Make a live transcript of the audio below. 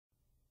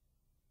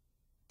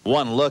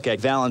One look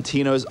at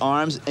Valentino's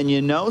arms and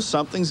you know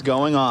something's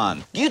going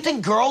on. Do you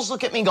think girls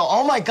look at me and go,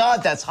 oh my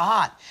God, that's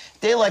hot?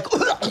 They're like,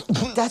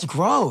 that's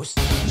gross.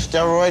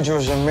 Steroids are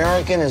as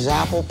American as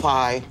apple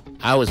pie.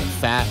 I was a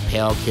fat,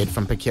 pale kid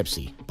from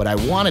Poughkeepsie, but I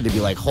wanted to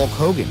be like Hulk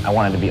Hogan. I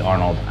wanted to be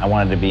Arnold. I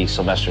wanted to be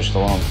Sylvester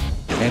Stallone.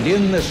 And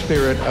in the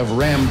spirit of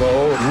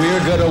Rambo, we're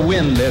gonna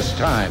win this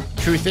time.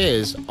 Truth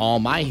is, all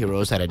my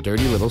heroes had a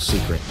dirty little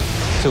secret.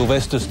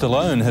 Sylvester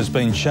Stallone has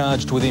been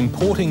charged with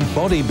importing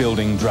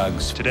bodybuilding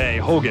drugs. Today,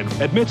 Hogan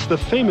admits the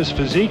famous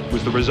physique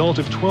was the result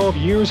of 12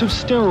 years of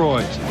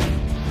steroids.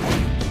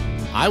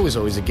 I was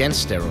always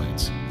against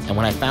steroids, and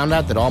when I found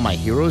out that all my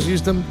heroes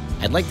used them,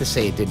 I'd like to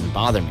say it didn't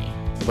bother me,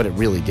 but it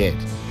really did.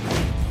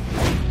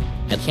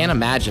 I can't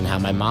imagine how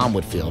my mom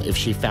would feel if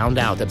she found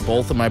out that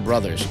both of my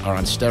brothers are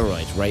on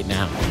steroids right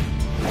now.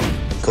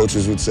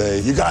 Coaches would say,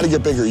 you gotta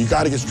get bigger, you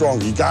gotta get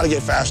stronger, you gotta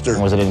get faster.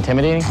 Was it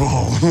intimidating?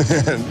 Oh,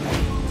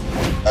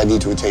 man. I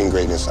need to attain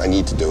greatness. I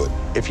need to do it.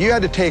 If you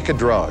had to take a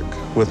drug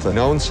with the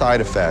known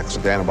side effects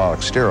of anabolic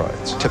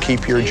steroids to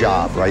keep your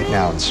job right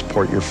now and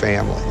support your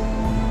family,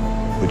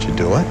 would you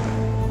do it?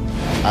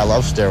 I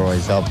love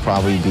steroids. I'll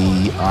probably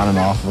be on and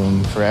off of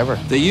them forever.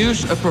 The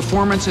use of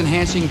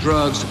performance-enhancing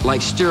drugs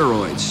like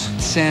steroids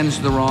sends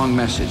the wrong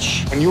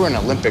message. When you were an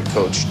Olympic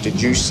coach,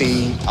 did you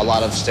see a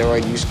lot of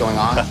steroid use going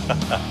on?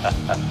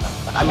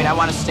 I mean, I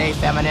want to stay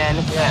feminine.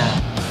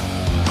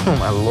 Yeah. Oh,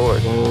 my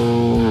Lord.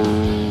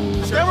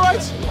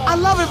 Steroids? I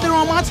love it if they're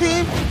on my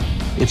team.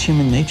 It's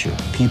human nature.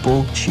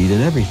 People cheat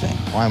at everything.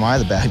 Why am I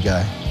the bad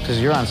guy?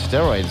 Because you're on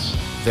steroids.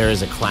 There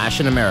is a clash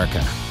in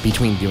America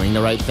between doing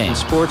the right thing In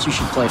sports, you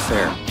should play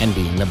fair. and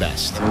being the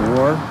best. In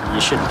war, you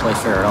shouldn't play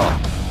fair at all.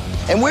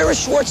 And where is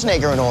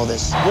Schwarzenegger in all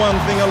this? One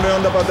thing I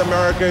learned about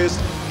America is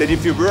that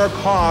if you work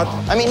hard,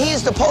 I mean, he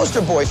is the poster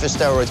boy for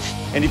steroids.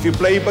 and if you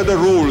play by the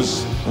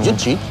rules, You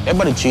cheat.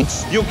 Everybody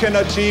cheats. you can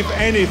achieve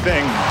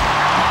anything.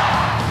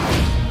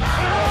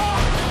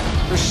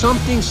 There's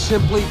something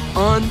simply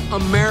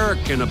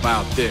un-American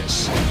about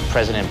this.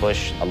 President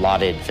Bush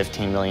allotted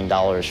 $15 million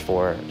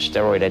for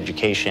steroid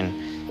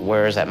education.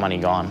 Where is that money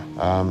gone?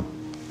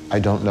 I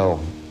don't know.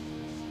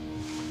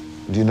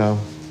 Do you know?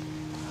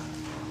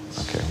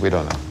 Okay, we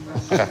don't know.